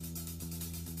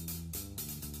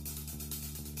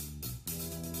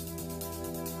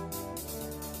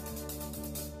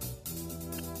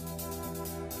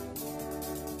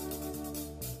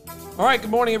All right,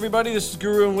 good morning, everybody. This is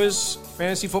Guru and Wiz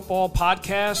Fantasy Football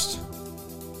Podcast.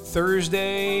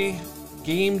 Thursday,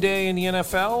 game day in the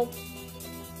NFL.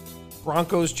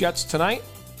 Broncos-Jets tonight.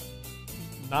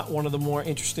 Not one of the more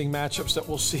interesting matchups that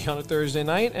we'll see on a Thursday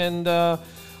night. And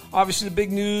obviously the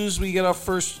big news, we get our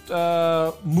first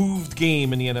moved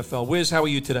game in the NFL. Wiz, how are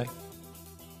you today?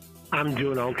 I'm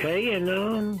doing okay, and I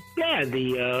don't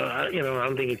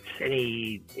think it's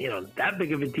any that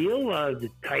big of a deal. The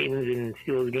Titans and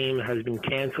Steelers game has been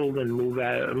canceled and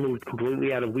moved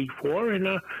completely out of Week 4, and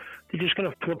they're just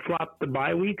going to flip flop the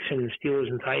bye weeks, and Steelers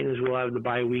and Titans will have their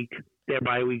bye weeks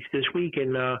this week,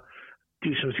 and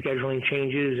do some scheduling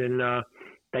changes, and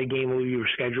that game will be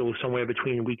rescheduled somewhere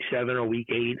between Week 7 or Week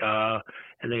 8, and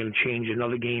they're going to change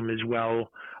another game as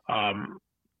well.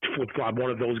 Flip-flop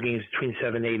one of those games between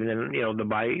 7 8, and then the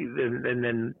bye, and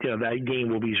then that game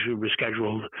will be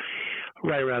rescheduled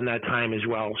right around that time as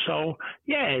well. So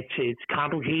yeah, it's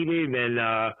complicated, and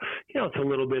it's a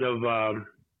little bit of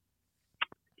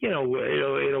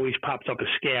it always pops up a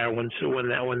scare when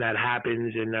that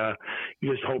happens, and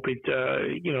you just hope it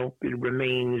it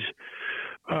remains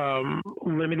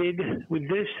limited with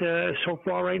this so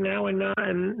far right now,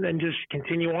 and just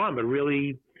continue on, but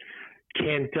really.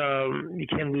 You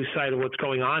can't lose sight of what's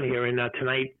going on here. And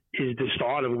tonight is the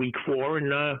start of Week 4,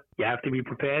 and you have to be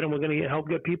prepared. And we're going to help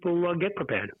get people get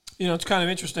prepared. It's kind of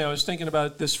interesting. I was thinking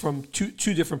about this from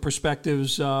two different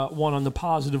perspectives. One on the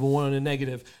positive and one on the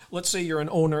negative. Let's say you're an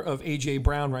owner of A.J.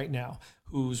 Brown right now,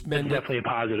 who's definitely a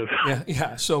positive.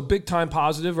 Yeah. So big time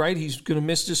positive, right? He's going to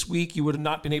miss this week. You would have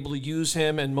not been able to use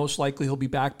him, and most likely he'll be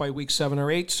back by Week 7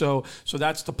 or 8. So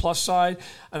that's the plus side.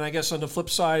 And I guess on the flip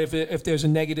side, if there's a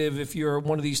negative, if you're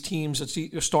one of these teams that's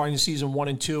starting the season 1-2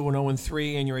 and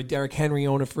 0-3, and you're a Derrick Henry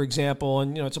owner, for example,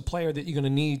 and it's a player that you're going to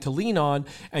need to lean on,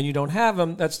 and you don't have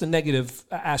him, that's the negative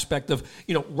aspect of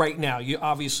right now. You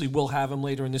obviously will have him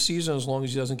later in the season as long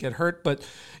as he doesn't get hurt. But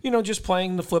just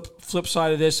playing the flip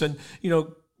side of this, and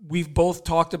we've both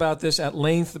talked about this at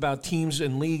length about teams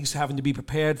and leagues having to be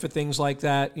prepared for things like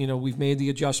that. We've made the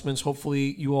adjustments.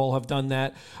 Hopefully you all have done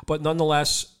that. But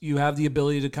nonetheless, you have the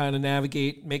ability to kind of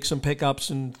navigate, make some pickups,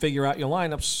 and figure out your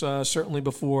lineups certainly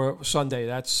before Sunday.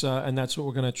 That's what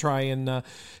we're going to try and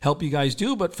help you guys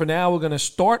do. But for now, we're going to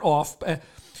start off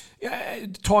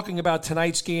talking about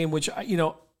tonight's game, which,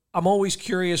 I'm always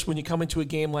curious when you come into a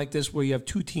game like this where you have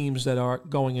two teams that are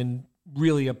going in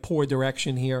really a poor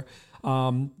direction here.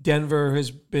 Denver has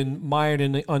been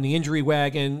mired on the injury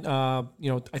wagon. I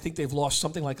think they've lost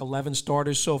something like 11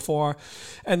 starters so far,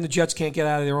 and the Jets can't get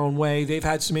out of their own way. They've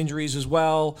had some injuries as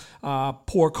well,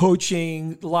 poor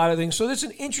coaching, a lot of things. So it's an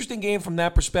interesting game from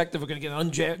that perspective. We're going to get an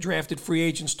undrafted free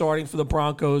agent starting for the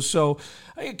Broncos. So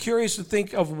I'm curious to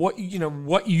think of what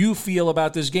you feel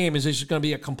about this game. Is this going to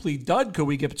be a complete dud? Could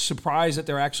we get surprised that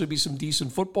there actually be some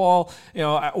decent football?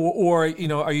 Or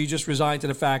are you just resigned to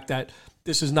the fact that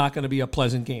this is not going to be a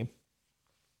pleasant game?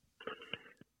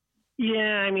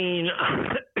 Yeah, I mean,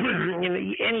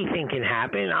 anything can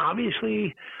happen,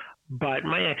 obviously, but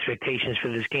my expectations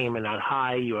for this game are not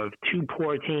high. You have two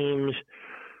poor teams.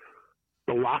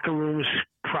 The locker rooms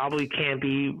probably can't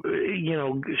be,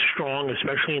 strong,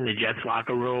 especially in the Jets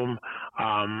locker room.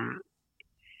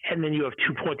 And then you have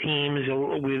two poor teams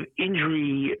with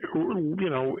injury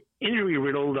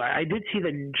riddled. I did see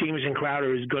that Jamison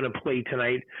Crowder is going to play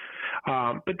tonight.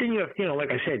 But then you have, like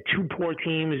I said, two poor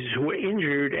teams who are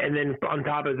injured, and then on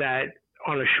top of that,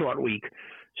 on a short week.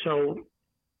 So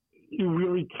you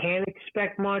really can't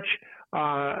expect much.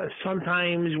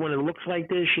 Sometimes when it looks like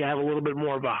this, you have a little bit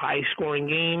more of a high-scoring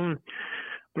game.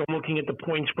 But I'm looking at the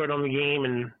point spread on the game,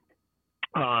 and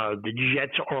the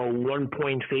Jets are a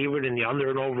 1-point favorite, and the under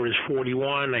and over is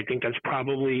 41. I think that's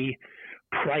probably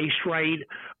priced right.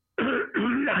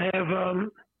 I have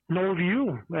no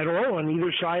view at all on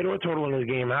either side or total in this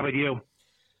game. How about you?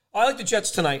 I like the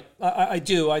Jets tonight. I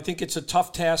do. I think it's a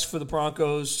tough task for the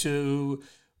Broncos to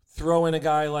throw in a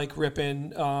guy like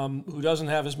Rippon, who doesn't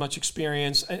have as much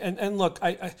experience. And look,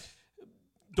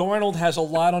 Darnold has a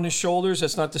lot on his shoulders.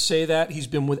 That's not to say that he's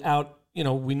been without. We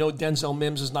know Denzel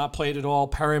Mims has not played at all.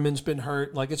 Perriman's been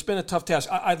hurt. It's been a tough task.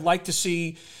 I'd like to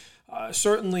see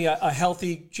certainly a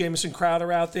healthy Jamison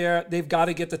Crowder out there. They've got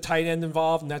to get the tight end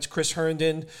involved, and that's Chris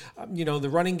Herndon. The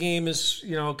running game is,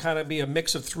 kind of be a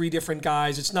mix of three different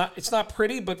guys. It's not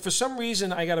pretty, but for some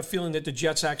reason I got a feeling that the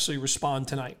Jets actually respond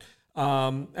tonight.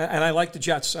 And I like the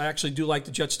Jets. I actually do like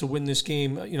the Jets to win this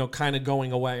game, kind of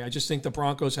going away. I just think the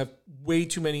Broncos have way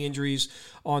too many injuries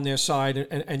on their side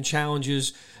and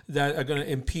challenges that are going to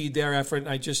impede their effort.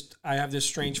 And I have this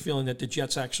strange feeling that the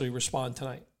Jets actually respond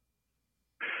tonight.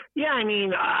 Yeah, I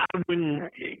mean, I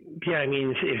wouldn't. Yeah, I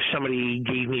mean, if somebody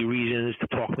gave me reasons to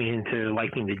talk me into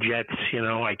liking the Jets,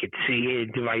 I could see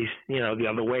it. Device, the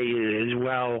other way as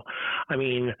well. I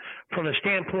mean, from a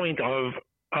standpoint of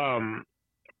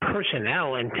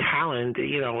personnel and talent,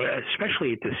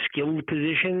 especially at the skilled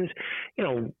positions,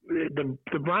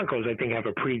 the Broncos I think have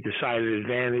a pretty decided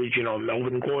advantage.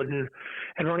 Melvin Gordon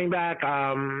and running back.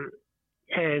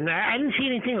 And I didn't see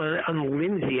anything on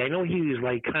Lindsey. I know he was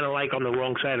kind of on the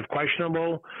wrong side of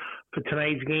questionable for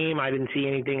tonight's game. I didn't see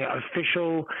anything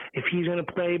official if he's going to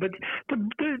play. But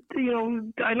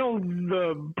I know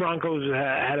the Broncos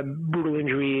had a brutal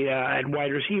injury at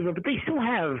wide receiver, but they still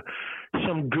have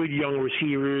some good young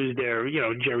receivers. They're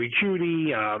Jerry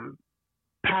Jeudy,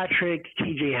 Patrick,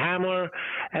 TJ Hamler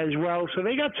as well. So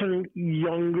they got some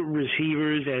young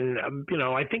receivers, and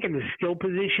I think in the skill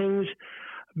positions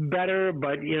better,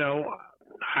 but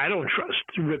I don't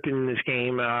trust ripping this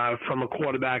game from a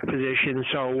quarterback position.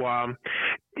 So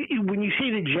when you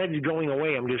see the Jets going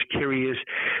away, I'm just curious,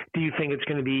 do you think it's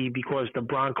going to be because the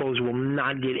Broncos will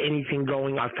not get anything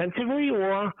going offensively,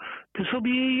 or this will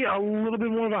be a little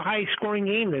bit more of a high-scoring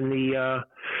game than the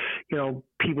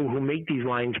people who make these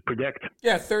lines predict?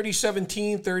 Yeah,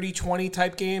 30-17, 30-20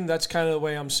 type game. That's kind of the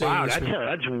way I'm saying. Wow,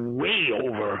 that's way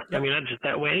over. Yep. I mean, that's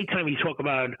that way. Anytime you talk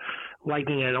about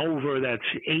liking an over that's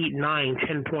 8, 9,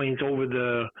 10 points over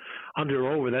the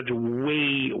over, that's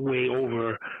way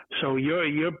over. So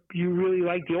you really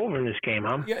like the over in this game,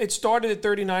 huh? Yeah, it started at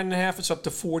 39.5. It's up to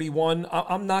 41.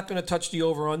 I'm not going to touch the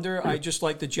over under. I just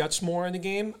like the Jets more in the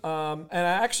game, and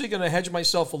I'm actually going to hedge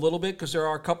myself a little bit because there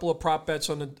are a couple of prop bets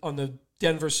on the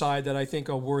Denver side that I think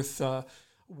are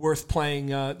worth playing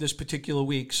this particular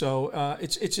week. So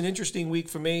it's an interesting week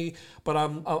for me, but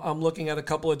I'm looking at a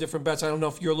couple of different bets. I don't know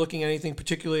if you're looking at anything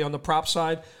particularly on the prop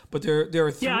side, but there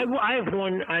are three. Yeah, I have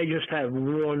one. I just have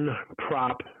one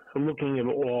prop. I'm looking at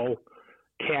all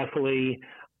carefully.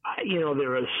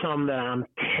 There are some that I'm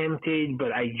tempted,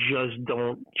 but I just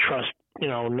don't trust,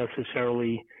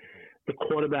 necessarily the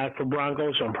quarterback for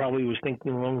Broncos. So I probably was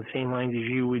thinking along the same lines as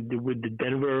you with the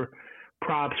Denver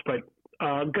props. But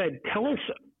good. Tell us,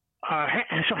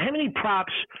 so how many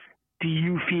props do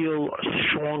you feel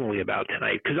strongly about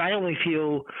tonight? Because I only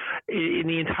feel in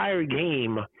the entire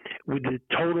game with the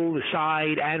total, the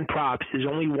side, and props, there's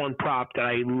only one prop that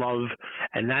I love,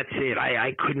 and that's it.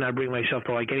 I could not bring myself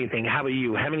to like anything. How about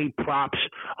you? How many props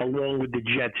along with the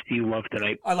Jets do you love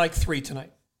tonight? I like 3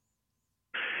 tonight.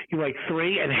 You like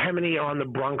 3? And how many are on the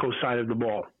Broncos side of the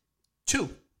ball? 2.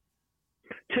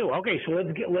 Okay, so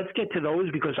let's get to those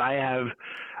because I have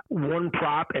one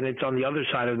prop and it's on the other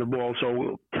side of the ball.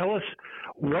 So tell us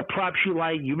what props you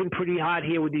like. You've been pretty hot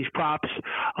here with these props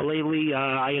lately.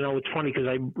 It's funny because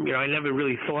I never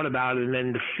really thought about it, and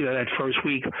then that first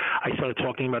week I started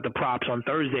talking about the props on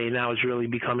Thursday, and now it's really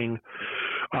becoming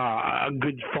a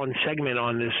good fun segment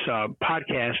on this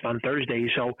podcast on Thursday.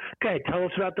 So go ahead, tell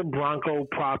us about the Bronco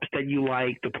props that you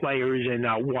like, the players, and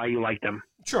why you like them.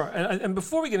 Sure. And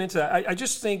before we get into that, I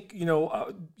just think,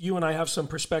 you and I have some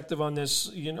perspective on this.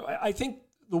 I think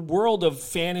the world of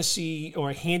fantasy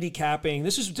or handicapping,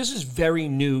 this is very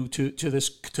new to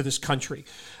this country.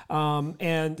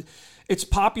 And it's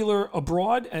popular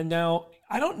abroad. And now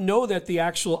I don't know that the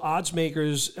actual odds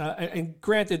makers, and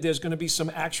granted, there's going to be some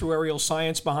actuarial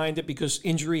science behind it because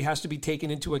injury has to be taken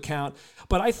into account.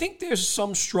 But I think there's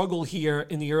some struggle here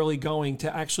in the early going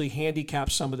to actually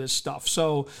handicap some of this stuff.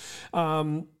 So,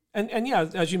 and yeah,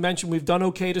 as you mentioned, we've done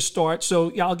okay to start. So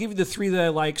yeah, I'll give you the 3 that I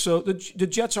like. So the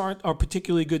Jets aren't a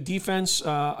particularly good defense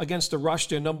against the rush.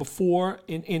 They're number 4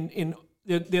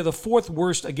 They're the 4th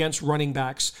worst against running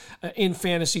backs in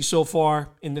fantasy so far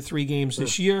in the 3 games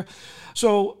this year.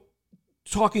 So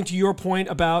talking to your point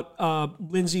about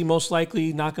Lindsey most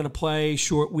likely not going to play,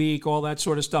 short week, all that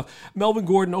sort of stuff. Melvin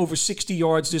Gordon over 60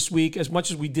 yards this week. As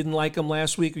much as we didn't like him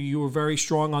last week, you were very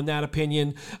strong on that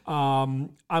opinion.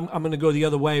 I'm going to go the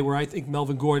other way where I think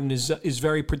Melvin Gordon is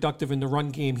very productive in the run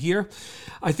game here.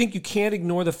 I think you can't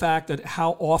ignore the fact that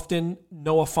how often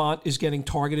Noah Fant is getting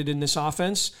targeted in this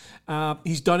offense.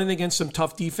 He's done it against some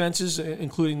tough defenses,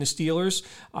 including the Steelers.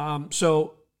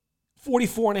 So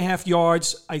 44.5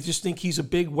 yards. I just think he's a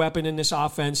big weapon in this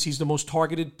offense. He's the most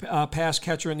targeted pass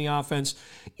catcher in the offense.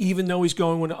 Even though he's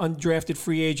going with an undrafted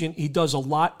free agent, he does a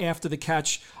lot after the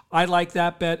catch. I like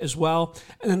that bet as well.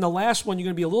 And then the last one, you're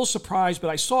going to be a little surprised,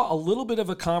 but I saw a little bit of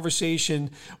a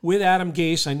conversation with Adam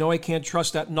Gase. I know I can't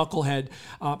trust that knucklehead.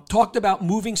 Talked about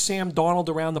moving Sam Darnold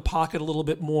around the pocket a little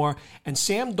bit more. And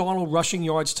Sam Darnold rushing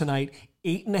yards tonight,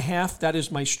 8.5. That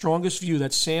is my strongest view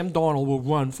that Sam Darnold will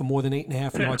run for more than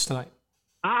 8.5 yards tonight.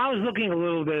 I'll I was looking a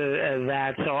little bit at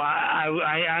that. So I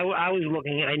was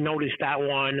looking. I noticed that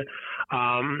one.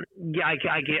 Yeah,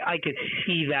 I could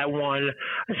see that one,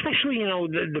 especially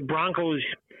the Broncos.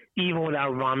 Even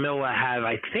without Von Miller,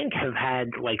 I think have had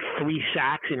like 3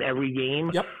 sacks in every game.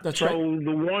 Yep, that's right. So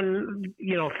the one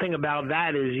thing about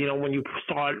that is when you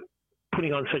start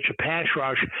putting on such a pass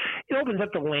rush, it opens up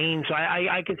the lane. So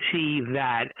I could see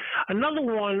that. Another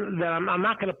one that I'm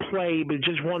not going to play, but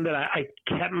just one that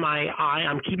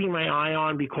I'm keeping my eye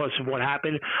on because of what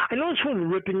happened. I noticed when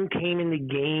Rippon came in the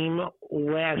game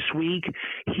last week,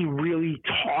 he really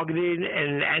targeted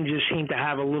and just seemed to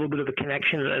have a little bit of a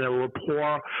connection and a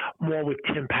rapport more with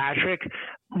Tim Patrick,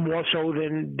 more so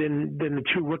than the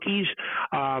 2 rookies,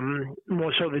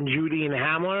 more so than Judy and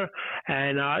Hamler.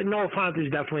 And Noah Fant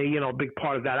is definitely, a big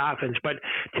part of that offense. But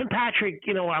Tim Patrick,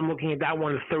 I'm looking at that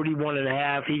one,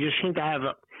 31.5. He just seemed to have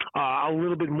a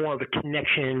little bit more of a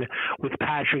connection with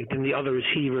Patrick than the other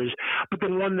receivers. But the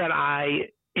one that I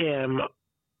am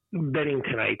betting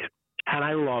tonight, and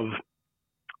I love,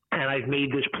 and I've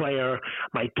made this player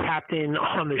my captain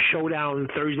on the Showdown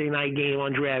Thursday night game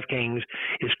on DraftKings,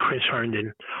 is Chris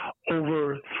Herndon.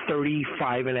 Over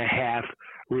 35.5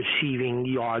 receiving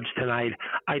yards tonight.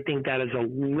 I think that is a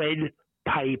lead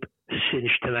pipe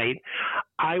cinch tonight.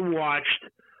 I watched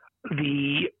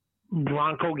the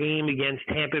Bronco game against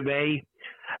Tampa Bay,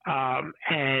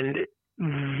 and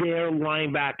their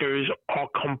linebackers are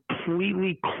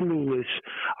completely clueless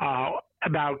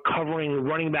about covering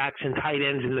running backs and tight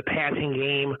ends in the passing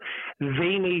game.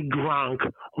 They made Gronk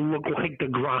look like the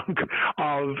Gronk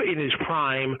in his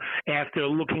prime after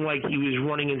looking like he was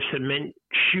running in cement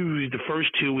shoes the first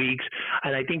 2 weeks.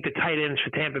 And I think the tight ends for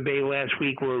Tampa Bay last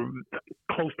week were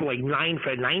close to like 9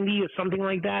 for 90 or something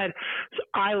like that. So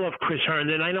I love Chris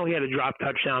Herndon. I know he had a drop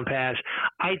touchdown pass.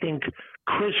 I think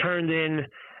Chris Herndon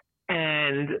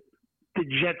and the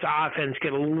Jets offense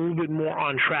get a little bit more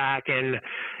on track. And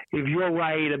if you're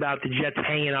right about the Jets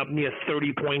hanging up near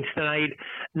 30 points tonight,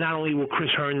 not only will Chris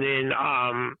Herndon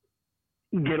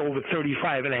get over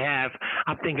 35.5,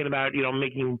 I'm thinking about,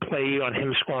 making play on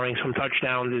him scoring some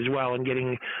touchdowns as well and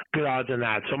getting good odds on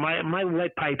that. So my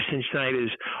lead pipe cinch tonight is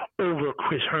over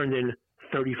Chris Herndon,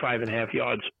 35.5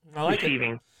 yards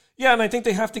receiving. Yeah, and I think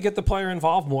they have to get the player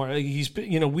involved more.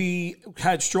 We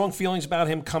had strong feelings about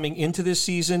him coming into this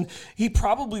season. He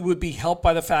probably would be helped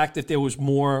by the fact that there was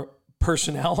more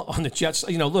personnel on the Jets.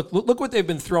 Look what they've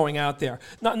been throwing out there.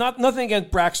 Nothing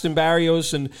against Braxton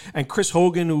Berrios and Chris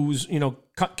Hogan, who's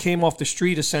came off the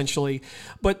street essentially,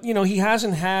 but he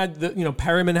hasn't had the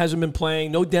Perryman hasn't been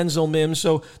playing, no Denzel Mims,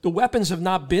 so the weapons have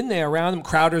not been there around him.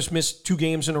 Crowder's missed 2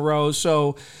 games in a row,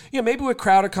 so maybe with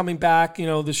Crowder coming back,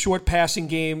 the short passing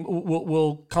game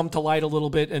will come to light a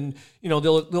little bit, and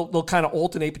they'll kind of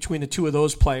alternate between the 2 of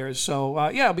those players. So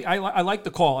I like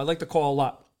the call. I like the call a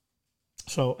lot.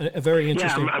 So a very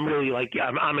interesting. Yeah, I'm really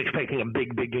I'm expecting a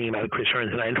big game out of Chris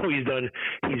Herndon. I know he's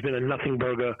been a nothing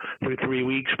burger for 3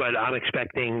 weeks, but I'm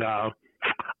expecting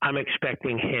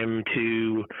him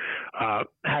to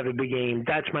have a big game.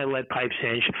 That's my lead pipe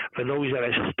cinch. For those that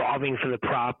are starving for the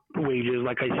prop wages,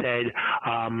 like I said,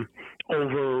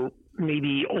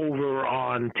 maybe over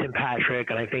on Tim Patrick,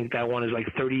 and I think that one is like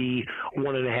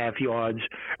 31.5 yards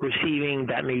receiving.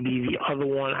 That may be the other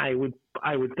one I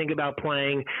would think about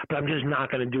playing, but I'm just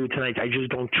not going to do it tonight. I just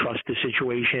don't trust the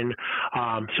situation.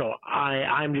 So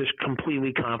I'm just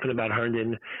completely confident about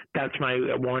Herndon. That's my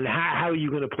one. How are you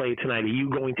going to play tonight? Are you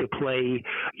going to play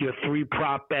your 3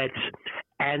 prop bets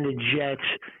and the Jets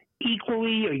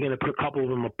equally? Are you going to put a couple of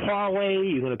them a parlay?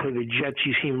 You're going to play the Jets.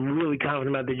 You seem really confident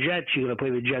about the Jets. You're going to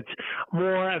play the Jets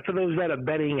more. For those that are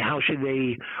betting, how should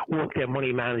they work their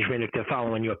money management if they're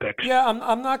following your picks? Yeah,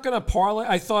 I'm not going to parlay.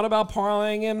 I thought about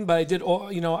parlaying him, but I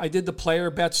did the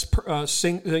player bets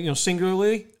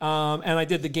singularly, and I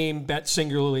did the game bet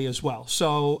singularly as well.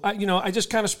 So I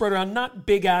just kind of spread around. Not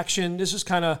big action. This is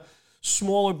kind of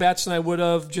smaller bets than I would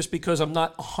have, just because I'm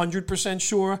not 100%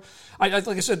 sure. Like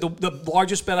I said, the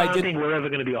largest bet I did. I don't think we're ever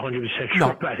going to be 100% sure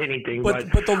about anything.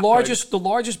 But the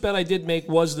largest bet I did make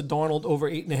was the Darnold over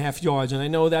 8.5 yards, and I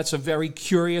know that's a very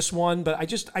curious one. But I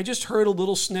just heard a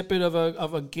little snippet of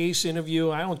a Gase interview.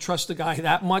 I don't trust the guy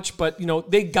that much, but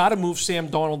they got to move Sam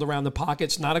Darnold around the pocket.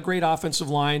 It's not a great offensive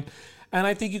line. And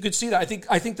I think you could see that.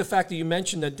 I think the fact that you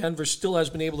mentioned that Denver still has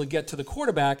been able to get to the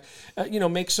quarterback,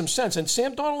 makes some sense. And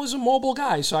Sam Darnold is a mobile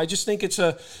guy, so I just think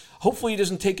hopefully he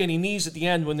doesn't take any knees at the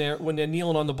end when they're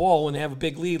kneeling on the ball when they have a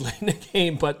big lead late in the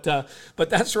game. But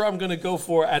that's where I'm going to go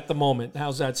for at the moment.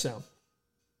 How's that sound?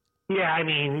 Yeah, I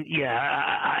mean,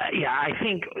 I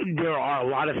think there are a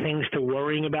lot of things to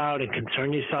worrying about and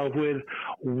concern yourself with.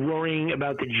 Worrying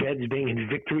about the Jets being in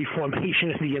victory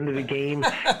formation at the end of the game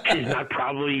is not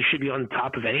probably should be on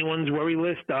top of anyone's worry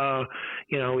list.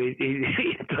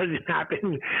 It doesn't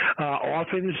happen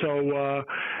often. So,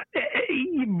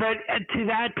 but to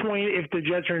that point, if the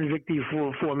Jets are in victory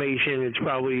formation, it's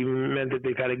probably meant that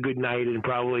they've had a good night, and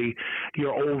probably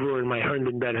your over and my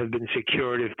Herndon bet have been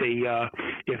secured if they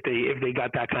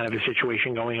got that kind of a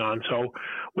situation going on. So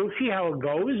we'll see how it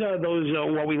goes. Those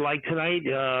are what we like tonight.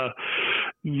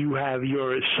 You have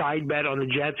your side bet on the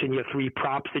Jets and your three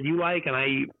props that you like, and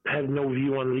I have no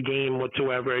view on the game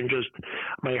whatsoever, and just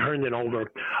my Herndon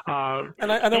over. I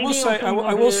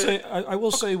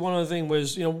will say one other thing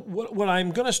was, what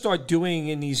I'm going to start doing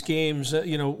in these games.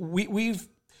 We're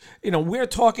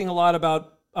talking a lot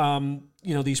about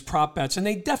these prop bets, and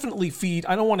they definitely feed.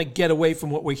 I don't want to get away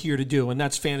from what we're here to do, and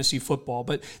that's fantasy football.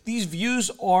 But these views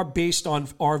are based on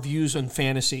our views on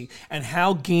fantasy and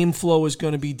how game flow is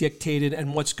going to be dictated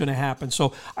and what's going to happen.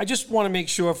 So I just want to make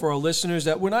sure for our listeners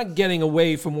that we're not getting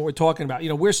away from what we're talking about.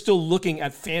 We're still looking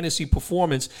at fantasy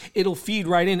performance. It'll feed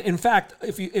right in. In fact,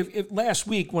 if last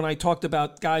week when I talked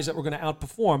about guys that were going to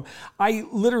outperform, I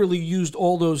literally used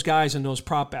all those guys in those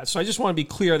prop bets. So I just want to be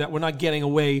clear that we're not getting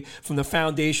away from the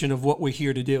foundation of what we're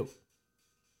here to do.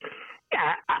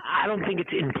 Yeah, I don't think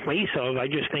it's in place of. I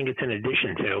just think it's in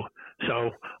addition to.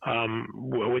 So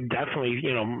we're definitely,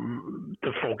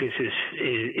 the focus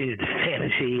is the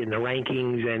fantasy and the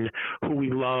rankings and who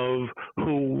we love,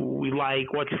 who we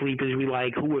like, what sleepers we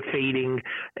like, who we're fading.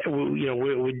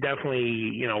 We're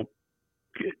definitely,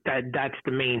 that's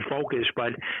the main focus.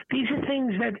 But these are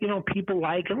things that people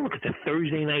like. And look, it's a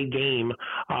Thursday night game,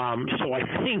 so I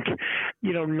think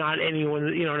not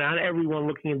everyone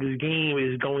looking at this game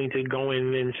is going to go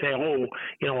in and say,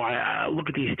 I look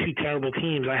at these two terrible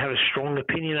teams, I have a strong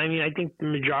opinion. I mean, I think the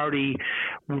majority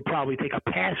would probably take a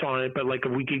pass on it, but like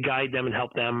if we could guide them and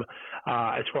help them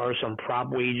as far as some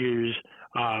prop wagers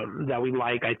that we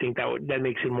like, I think that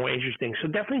makes it more interesting. So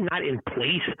definitely not in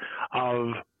place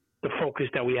of the focus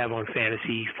that we have on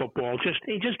fantasy football, just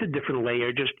a different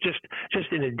layer, just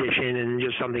in addition, and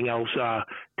just something else to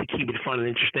keep it fun and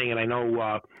interesting. And I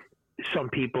know some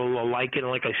people will like it. And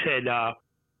like I said,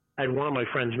 I had one of my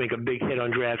friends make a big hit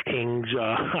on DraftKings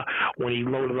when he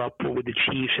loaded up with the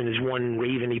Chiefs, and his one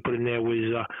Raven he put in there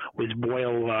was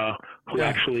Boyle, who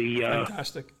actually,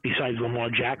 besides Lamar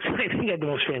Jackson, I think had the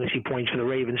most fantasy points for the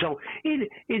Ravens. So it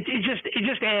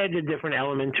just adds a different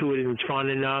element to it, and it's fun.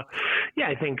 And I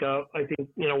think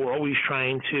we're always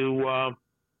trying to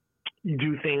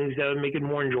do things that make it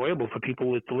more enjoyable for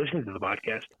people to listen to the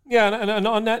podcast. Yeah, and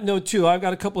on that note too, I've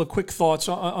got a couple of quick thoughts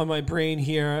on my brain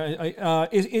here.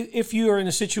 If you are in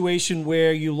a situation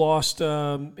where you lost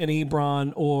an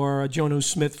Ebron or a Jonnu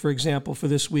Smith, for example, for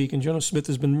this week, and Jonnu Smith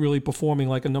has been really performing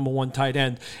like a number one tight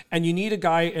end, and you need a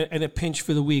guy in a pinch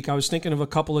for the week, I was thinking of a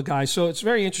couple of guys. So it's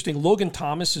very interesting. Logan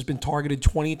Thomas has been targeted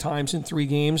 20 times in 3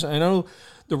 games. I know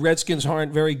the Redskins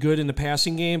aren't very good in the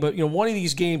passing game, but one of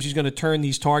these games he's going to turn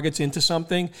these targets into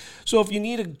something. So if you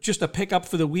need just a pickup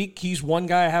for the week, he's one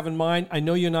guy I have in mind. I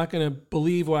know you're not going to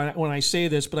believe when I say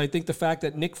this, but I think the fact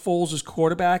that Nick Foles is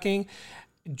quarterbacking,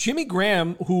 Jimmy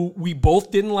Graham, who we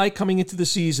both didn't like coming into the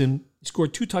season, he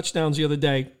scored 2 touchdowns the other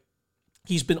day.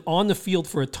 He's been on the field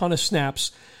for a ton of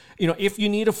snaps. If you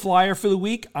need a flyer for the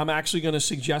week, I'm actually going to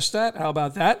suggest that. How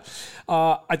about that?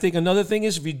 I think another thing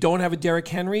is if you don't have a Derrick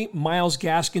Henry, Myles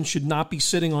Gaskin should not be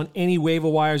sitting on any waiver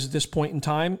wires at this point in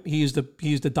time. He is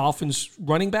the Dolphins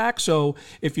running back. So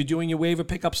if you're doing your waiver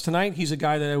pickups tonight, he's a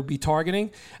guy that I would be targeting.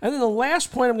 And then the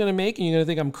last point I'm going to make, and you're going to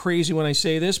think I'm crazy when I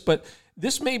say this, but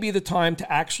this may be the time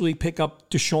to actually pick up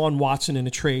Deshaun Watson in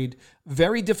a trade.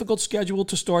 Very difficult schedule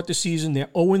to start the season. They're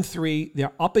 0-3.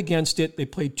 They're up against it. They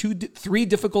played 3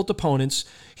 difficult opponents.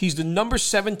 He's the number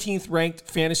 17th ranked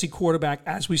fantasy quarterback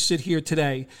as we sit here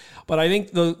today. But I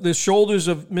think the shoulders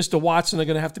of Mr. Watson are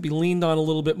going to have to be leaned on a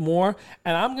little bit more.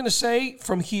 And I'm going to say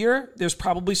from here, there's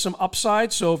probably some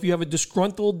upside. So if you have a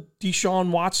disgruntled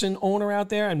Deshaun Watson owner out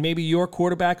there, and maybe your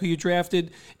quarterback who you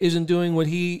drafted isn't doing what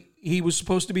he was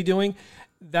supposed to be doing,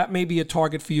 that may be a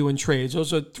target for you in trades.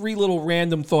 Those are 3 little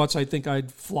random thoughts I think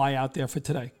I'd fly out there for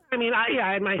today. I mean,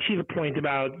 I might see the point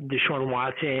about Deshaun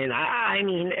Watson. I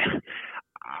mean,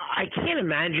 I can't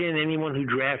imagine anyone who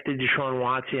drafted Deshaun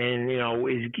Watson,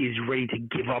 is ready to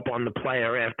give up on the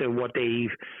player after what they've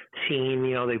seen.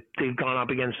 They've gone up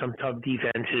against some tough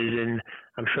defenses, and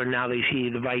I'm sure now they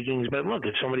see the Vikings. But look,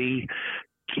 if somebody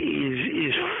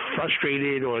is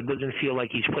frustrated or doesn't feel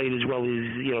like he's played as well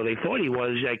as they thought he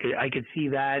was, I could see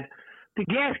that. The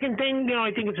Gaskin thing,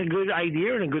 I think it's a good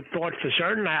idea and a good thought for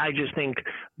certain. I just think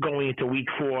going into week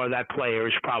 4, that player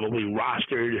is probably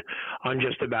rostered on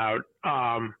just about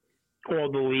all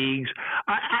the leagues.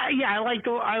 I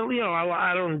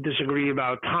don't disagree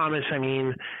about Thomas. I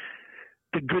mean,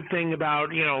 the good thing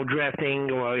about,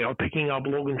 drafting or, picking up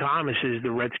Logan Thomas is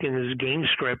the Redskins game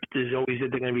script is always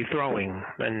that they're going to be throwing.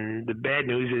 And the bad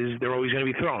news is they're always going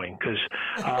to be throwing because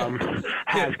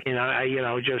Haskin,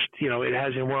 it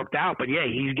hasn't worked out. But, yeah,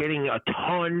 he's getting a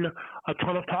ton of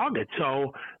targets.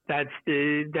 So that's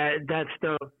a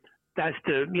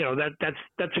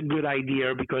good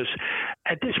idea because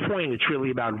at this point it's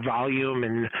really about volume,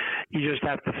 and you just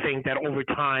have to think that over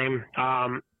time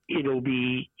it'll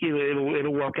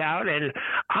work out. And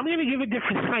I'm going to give a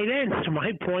different tight end. To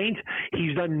my point,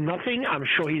 he's done nothing. I'm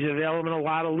sure he's available in a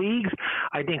lot of leagues.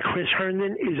 I think Chris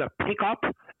Herndon is a pickup,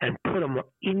 and put him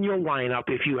in your lineup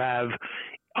if you have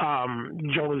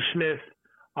Jonnu Smith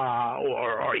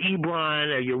or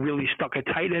Ebron, or you're really stuck at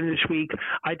tight end this week.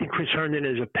 I think Chris Herndon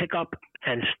is a pickup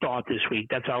and start this week.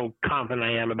 That's how confident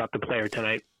I am about the player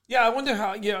tonight. Yeah, I wonder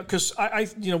how. Yeah, because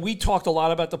we talked a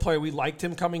lot about the player. We liked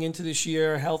him coming into this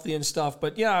year, healthy and stuff.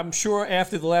 But yeah, I'm sure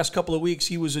after the last couple of weeks,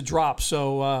 he was a drop.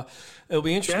 So it'll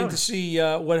be interesting to see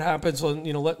what happens.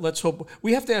 Let's hope.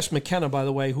 We have to ask McKenna, by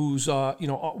the way, who's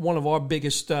one of our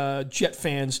biggest Jet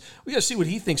fans. We got to see what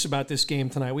he thinks about this game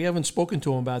tonight. We haven't spoken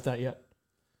to him about that yet.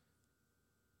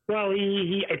 Well, I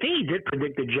think he did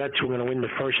predict the Jets were going to win the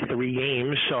first 3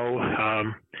 games. So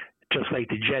just like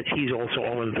the Jets, he's also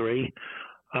 0-3.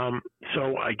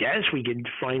 So I guess we can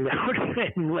find out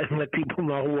and let people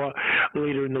know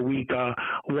later in the week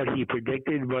what he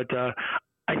predicted. But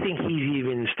I think he's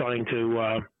even starting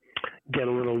to get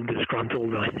a little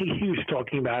disgruntled. I think he was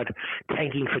talking about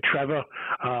tanking for Trevor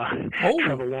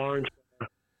Lawrence.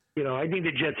 I think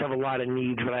the Jets have a lot of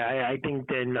needs, but I think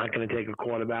they're not going to take a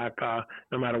quarterback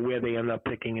no matter where they end up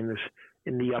picking in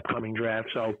the upcoming draft.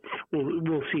 So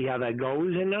we'll see how that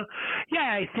goes. And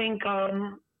I think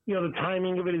the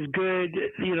timing of it is good.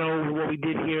 What we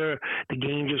did here, the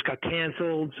game just got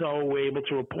canceled, so we're able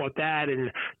to report that and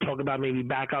talk about maybe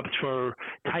backups for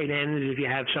tight ends if you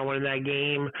have someone in that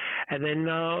game. And then,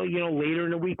 later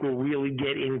in the week, we'll really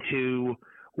get into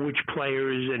which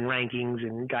players and rankings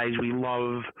and guys we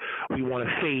love, we want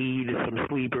to fade, some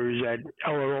sleepers at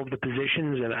all of the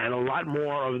positions, and a lot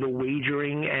more of the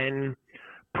wagering and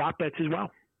prop bets as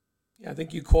well. Yeah, I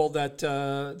think you called that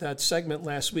segment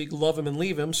last week "Love Him and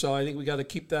Leave Him," so I think we got to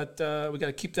keep that. We got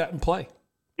to keep that in play.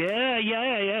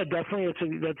 Yeah, definitely.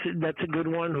 That's a good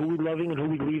one. Who we loving and who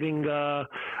we leaving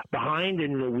behind,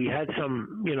 and we had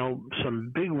some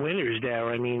big winners there.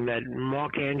 I mean, that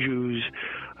Mark Andrews,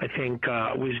 I think,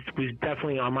 was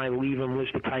definitely on my leave him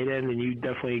list of tight end, and you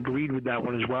definitely agreed with that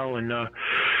one as well. And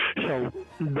so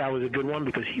that was a good one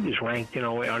because he was ranked,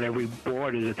 on every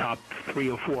board as a top 3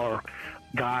 or 4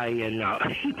 guy, and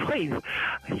he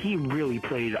really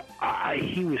played.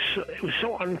 It was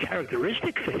so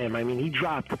uncharacteristic for him. I mean, he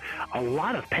dropped a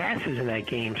lot of passes in that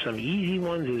game, some easy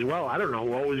ones as well. I don't know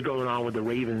what was going on with the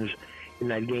Ravens in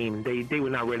that game. They were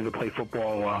not ready to play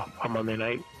football on Monday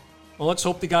night. Well, let's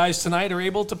hope the guys tonight are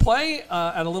able to play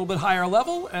at a little bit higher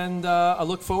level, and I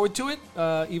look forward to it,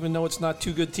 even though it's not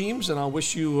 2 good teams, and I'll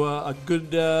wish you a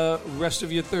good rest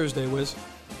of your Thursday, Wiz.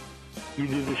 You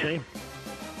do the same.